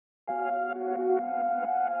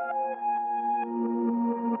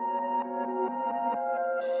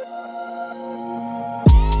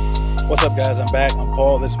What's up, guys? I'm back. I'm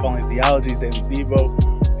Paul. This is Pauline Theology's Daily Devo,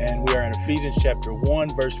 and we are in Ephesians chapter 1,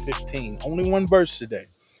 verse 15. Only one verse today.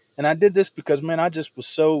 And I did this because, man, I just was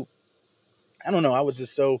so, I don't know, I was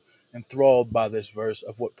just so enthralled by this verse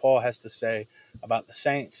of what Paul has to say about the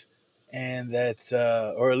saints and that,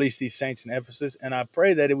 or at least these saints in Ephesus. And I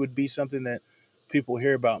pray that it would be something that people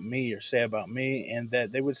hear about me or say about me, and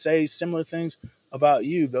that they would say similar things about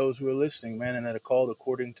you, those who are listening, man, and that are called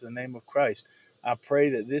according to the name of Christ. I pray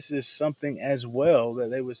that this is something as well that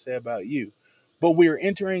they would say about you. But we are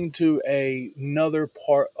entering to another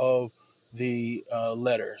part of the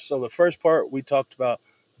letter. So the first part we talked about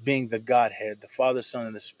being the Godhead, the Father, Son,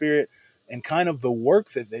 and the Spirit, and kind of the work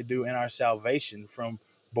that they do in our salvation from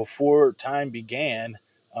before time began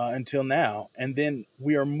until now. And then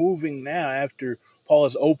we are moving now after Paul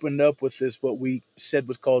has opened up with this, what we said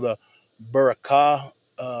was called a barakah,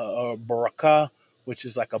 which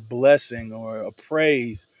is like a blessing or a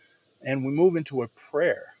praise, and we move into a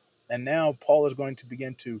prayer. And now Paul is going to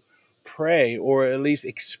begin to pray, or at least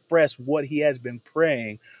express what he has been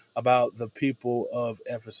praying about the people of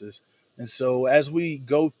Ephesus. And so, as we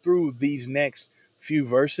go through these next few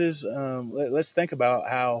verses, let's think about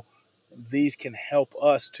how these can help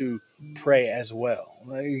us to pray as well.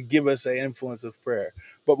 Give us an influence of prayer.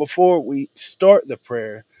 But before we start the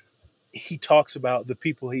prayer, he talks about the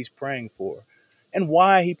people he's praying for and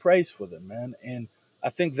why he prays for them, man. And I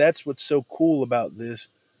think that's what's so cool about this.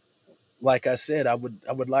 Like I said, I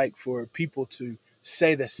would like for people to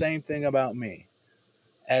say the same thing about me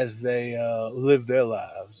as they live their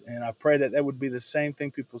lives, and I pray that that would be the same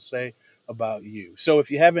thing people say about you. So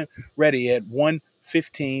if you haven't read it yet,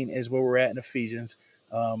 1:15 is where we're at in Ephesians.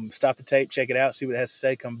 Stop the tape, check it out, see what it has to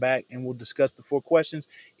say, come back, and we'll discuss the 4 questions.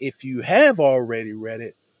 If you have already read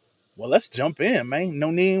it, well, let's jump in, man.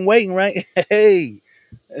 No need in waiting, right? Hey.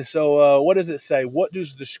 And so, what does it say? What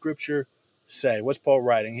does the scripture say? What's Paul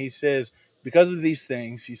writing? He says, because of these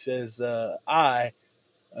things, he says,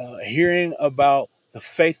 hearing about the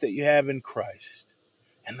faith that you have in Christ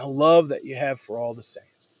and the love that you have for all the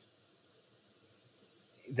saints.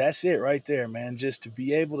 That's it right there, man. Just to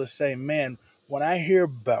be able to say, man, when I hear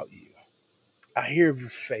about you, I hear of your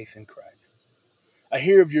faith in Christ. I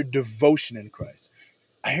hear of your devotion in Christ.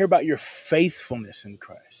 I hear about your faithfulness in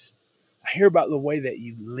Christ. I hear about the way that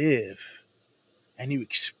you live and you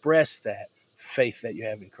express that faith that you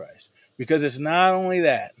have in Christ. Because it's not only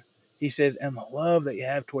that, he says, and the love that you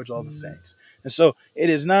have towards all the saints. And so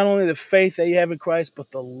it is not only the faith that you have in Christ,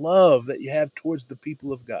 but the love that you have towards the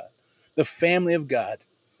people of God, the family of God.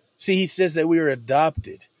 See, he says that we are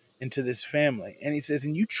adopted into this family. And he says,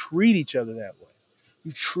 and you treat each other that way.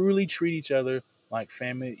 You truly treat each other like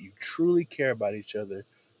family. You truly care about each other.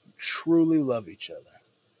 You truly love each other.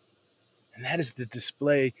 And that is the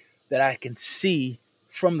display that I can see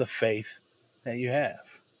from the faith that you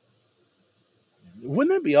have.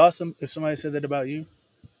 Wouldn't that be awesome if somebody said that about you?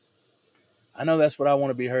 I know that's what I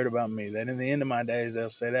want to be heard about me. That in the end of my days, they'll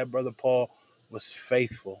say that brother Paul was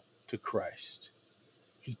faithful to Christ.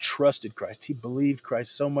 He trusted Christ. He believed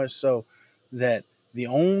Christ so much so that the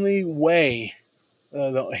only way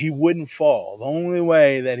he wouldn't fall, the only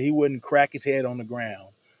way that he wouldn't crack his head on the ground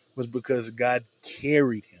was because God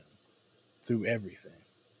carried him through everything.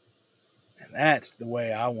 And that's the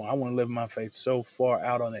way I want. I want to live my faith so far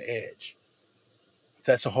out on the edge.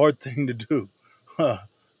 That's a hard thing to do.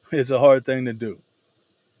 It's a hard thing to do.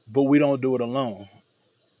 But we don't do it alone.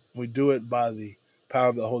 We do it by the power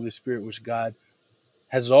of the Holy Spirit, which God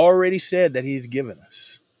has already said that he's given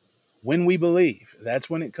us. When we believe, that's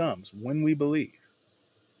when it comes, when we believe.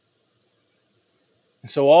 And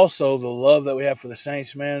so also the love that we have for the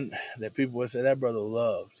saints, man, that people would say that brother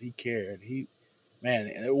loved, he cared.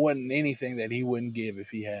 Man, there wasn't anything that he wouldn't give if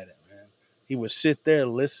he had it, man. He would sit there,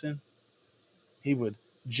 listen. He would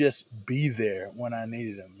just be there when I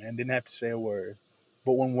needed him, man. Didn't have to say a word.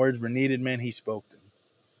 But when words were needed, man, he spoke them.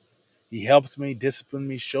 He helped me, disciplined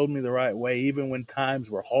me, showed me the right way, even when times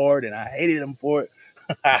were hard and I hated him for it.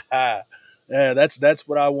 Yeah, that's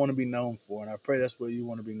what I want to be known for, and I pray that's what you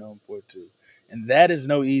want to be known for too. And that is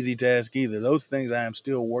no easy task either. Those things I am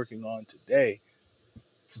still working on today,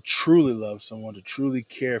 to truly love someone, to truly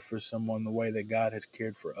care for someone the way that God has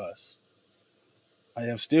cared for us. I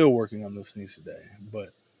am still working on those things today,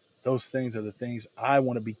 but those things are the things I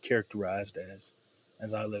want to be characterized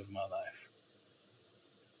as I live my life.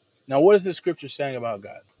 Now, what is the scripture saying about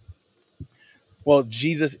God? Well,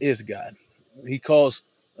 Jesus is God. He calls,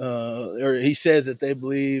 or he says that they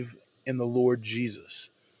believe in the Lord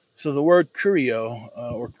Jesus. So the word kurio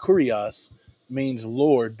or kurios means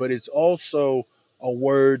Lord, but it's also a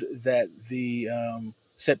word that the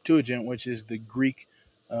Septuagint, which is the Greek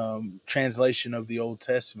translation of the Old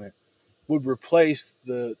Testament, would replace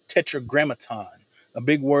the tetragrammaton, a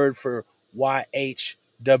big word for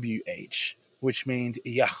YHWH, which means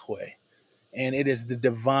Yahweh, and it is the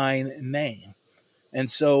divine name. And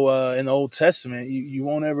so in the Old Testament, you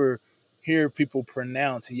won't ever hear people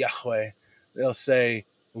pronounce Yahweh. They'll say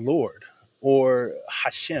Lord or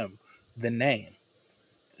Hashem, the name.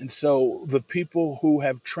 And so the people who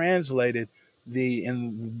have translated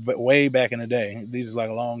way back in the day, these is like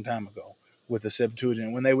a long time ago with the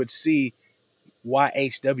Septuagint, when they would see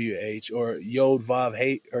YHWH or Yod Vav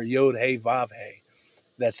Hey or Yod Hey Vav Hey,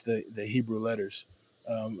 that's the Hebrew letters,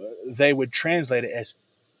 they would translate it as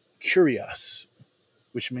Kyrios,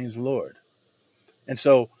 which means Lord. And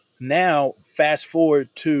so now, fast forward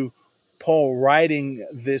to Paul writing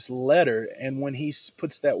this letter, and when he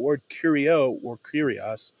puts that word Kyrio or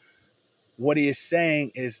Kyrios, what he is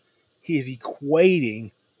saying is he is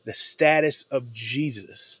equating the status of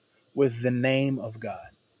Jesus with the name of God.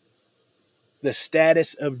 The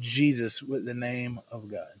status of Jesus with the name of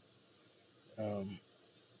God.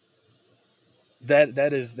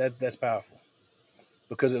 That's powerful,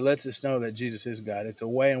 because it lets us know that Jesus is God. It's a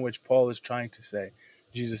way in which Paul is trying to say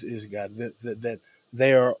Jesus is God, that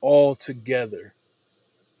they are all together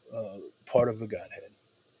part of the Godhead.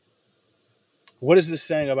 What is this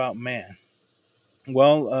saying about man?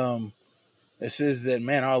 Well, it says that,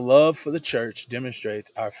 man, our love for the church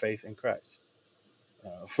demonstrates our faith in Christ.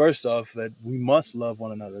 First off, that we must love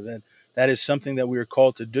one another. That is something that we are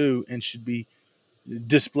called to do and should be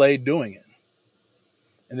displayed doing it.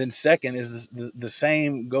 And then second is the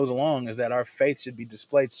same goes along, is that our faith should be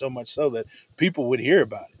displayed so much so that people would hear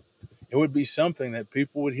about it. It would be something that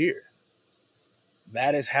people would hear.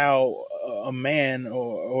 That is how a man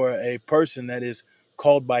or a person that is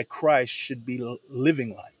called by Christ should be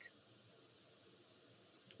living like.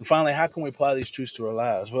 And finally, how can we apply these truths to our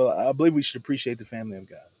lives? Well, I believe we should appreciate the family of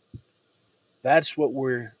God. That's what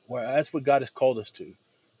God has called us to.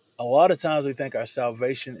 A lot of times we think our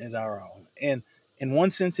salvation is our own, and in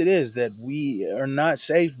one sense, it is, that we are not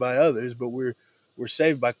saved by others, but we're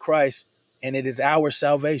saved by Christ, and it is our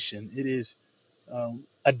salvation. It is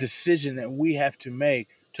a decision that we have to make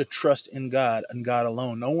to trust in God and God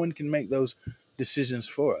alone. No one can make those decisions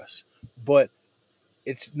for us, but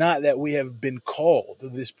it's not that we have been called.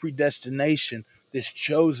 This predestination, this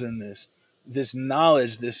chosenness, this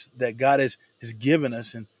knowledge, this that God has given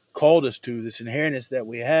us and called us to, this inheritance that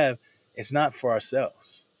we have, it's not for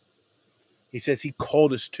ourselves. He says he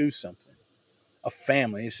called us to something, a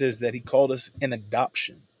family. He says that he called us in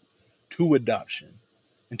adoption,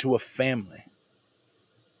 into a family.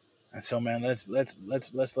 And so, man, let's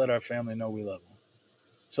let our family know we love them.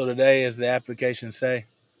 So today, as the applications say,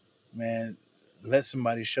 man,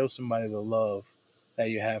 show somebody the love that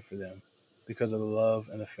you have for them because of the love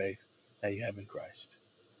and the faith that you have in Christ.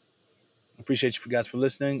 I appreciate you guys for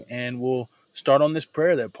listening, and we'll start on this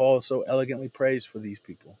prayer that Paul so elegantly prays for these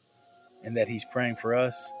people, and that he's praying for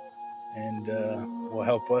us, and will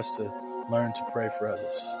help us to learn to pray for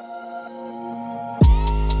others.